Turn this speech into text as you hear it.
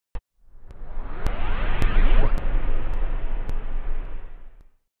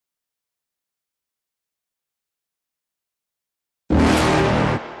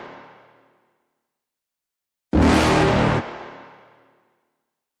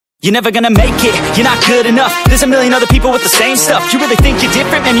You're never gonna make it, you're not good enough. There's a million other people with the same stuff. You really think you're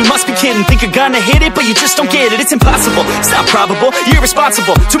different? Man, you must be kidding. Think you're gonna hit it, but you just don't get it. It's impossible, it's not probable, you're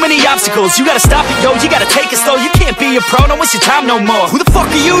irresponsible. Too many obstacles, you gotta stop it, yo. You gotta take it slow, you can't be a pro. Don't waste your time no more. Who the fuck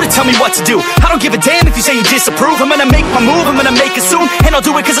are you to tell me what to do? I don't give a damn if you say you disapprove. I'm gonna make my move, I'm gonna make it soon. And I'll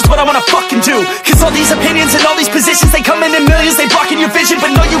do it cause it's what I wanna fucking do. Cause all these opinions and all these positions, they come in millions, they blocking your vision. But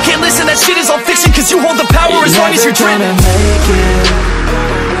no, you can't listen, that shit is all fiction. Cause you hold the power as long as you're dreaming.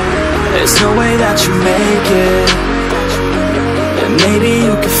 There's no way that you make it. And maybe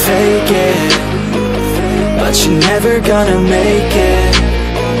you can fake it, but you're never gonna make it.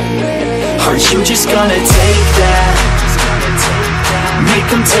 Aren't you just gonna take that? Make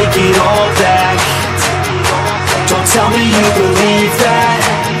them take it all back. Don't tell me you believe that.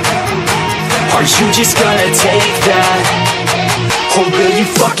 Aren't you just gonna take that? Or will you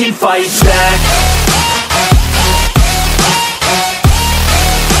fucking fight back?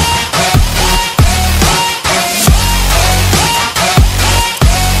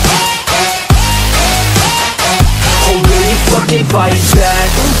 Fight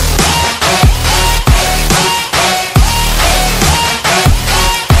back.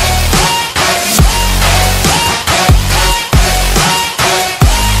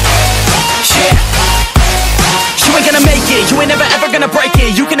 You ain't never ever gonna break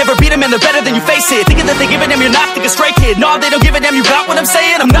it. You can never beat them and they're better than you face it. Thinking that they're giving them, you're not, think a straight kid. No, they don't give a damn, you got what I'm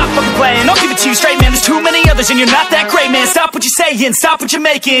saying? I'm not fucking playing, I'll give it to you straight, man. There's too many others and you're not that great, man. Stop what you're saying, stop what you're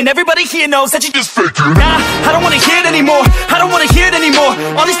making. Everybody here knows that you just faking. Nah, I don't wanna hear it anymore, I don't wanna hear it anymore.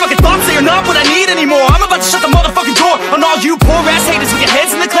 All these fucking thoughts, they are not what I need anymore. I'm about to shut the motherfucking door on all you poor ass haters with your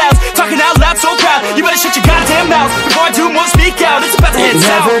heads in the clouds, talking out loud so proud. You better shut your goddamn mouth before I do more speak out. It's about to head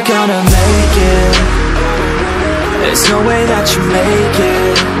south. You're never gonna make it. There's no way that you make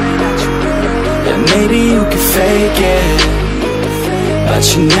it. And maybe you can fake it, but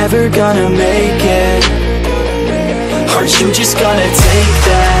you're never gonna make it. Aren't you just gonna take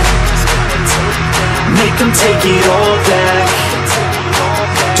that? Make them take it all back.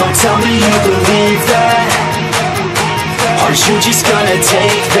 Don't tell me you believe that. Aren't you just gonna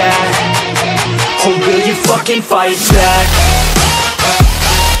take that? Or will you fucking fight back?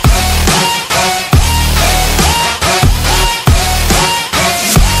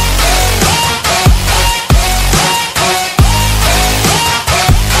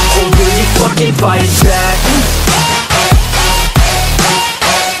 Fight back.